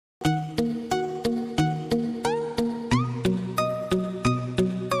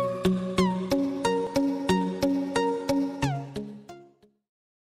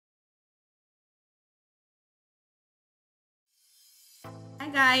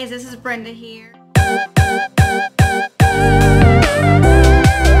guys, this is Brenda here.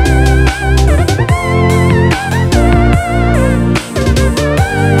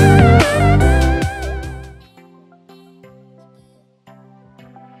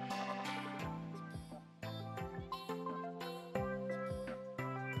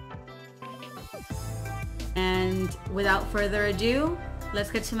 And without further ado, let's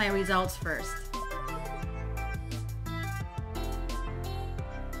get to my results first.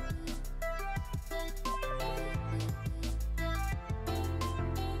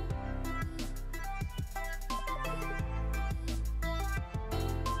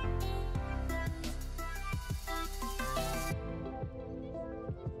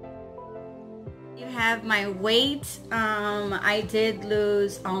 You have my weight. I did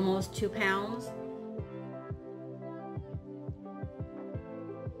lose almost 2 pounds.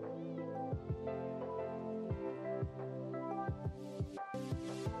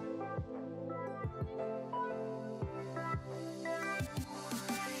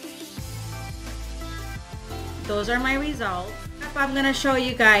 Those are my results. What I'm gonna show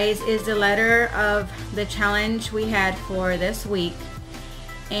you guys is the letter of the challenge we had for this week.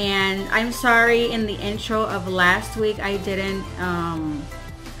 And I'm sorry, in the intro of last week I didn't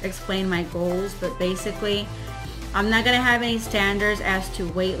explain my goals, but basically I'm not gonna have any standards as to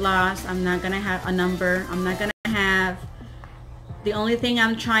weight loss. I'm not gonna have a number. I'm not gonna have, the only thing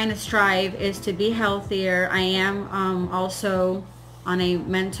I'm trying to strive is to be healthier. I am also on a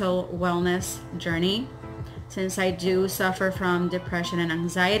mental wellness journey, since I do suffer from depression and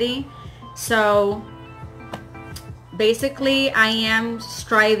anxiety. So basically I am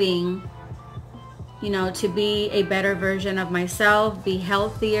striving, you know, to be a better version of myself, be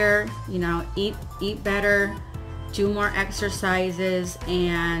healthier, you know, eat better, do more exercises,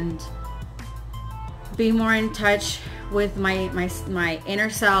 and be more in touch with my inner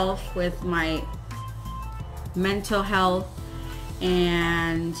self, with my mental health,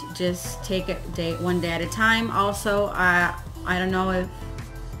 and just take it one day at a time. Also, I don't know if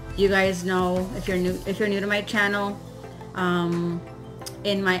you guys know, if you're new to my channel,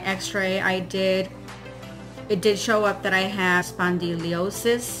 in my x-ray it did show up that I have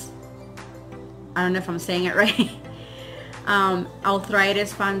spondylosis. I don't know if I'm saying it right.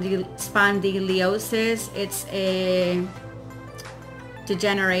 Arthritis, spondylosis. It's a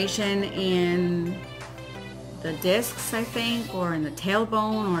degeneration in the discs, I think, or in the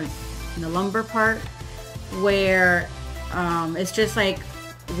tailbone, or in the lumbar part, where it's just like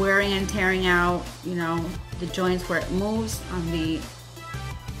wearing and tearing out, you know, the joints where it moves on the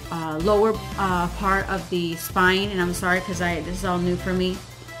lower part of the spine. And I'm sorry, because this is all new for me.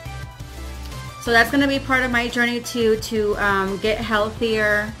 So that's going to be part of my journey to get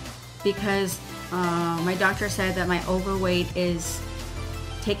healthier, because my doctor said that my overweight is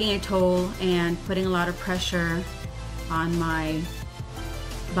taking a toll and putting a lot of pressure on my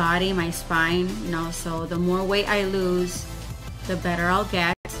body, my spine, you know. So the more weight I lose, the better I'll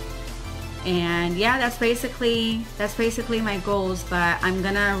get. And yeah, that's basically my goals. But I'm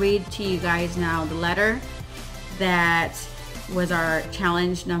gonna read to you guys now the letter that was our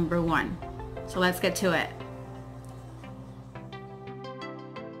challenge number 1. So let's get to it.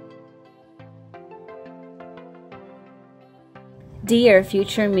 Dear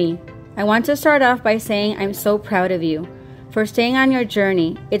future me, I want to start off by saying I'm so proud of you for staying on your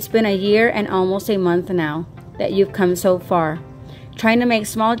journey. It's been a year and almost a month now that you've come so far, trying to make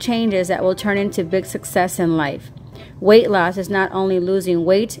small changes that will turn into big success in life. Weight loss is not only losing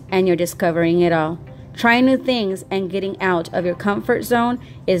weight, and you're discovering it all. Trying new things and getting out of your comfort zone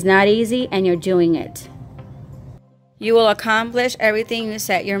is not easy, and you're doing it. You will accomplish everything you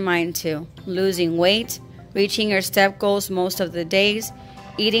set your mind to: losing weight, reaching your step goals most of the days,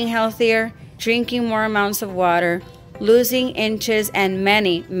 eating healthier, drinking more amounts of water, losing inches, and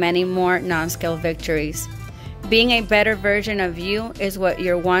many, many more non-scale victories. Being a better version of you is what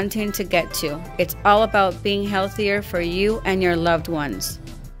you're wanting to get to. It's all about being healthier for you and your loved ones.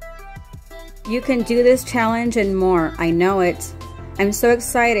 You can do this challenge and more, I know it. I'm so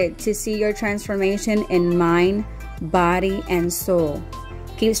excited to see your transformation in mind, body, and soul.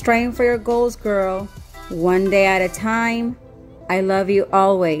 Keep striving for your goals, girl. One day at a time. I love you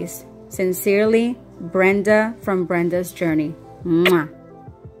always. Sincerely, Brenda from Brendaz Journey. Mwah.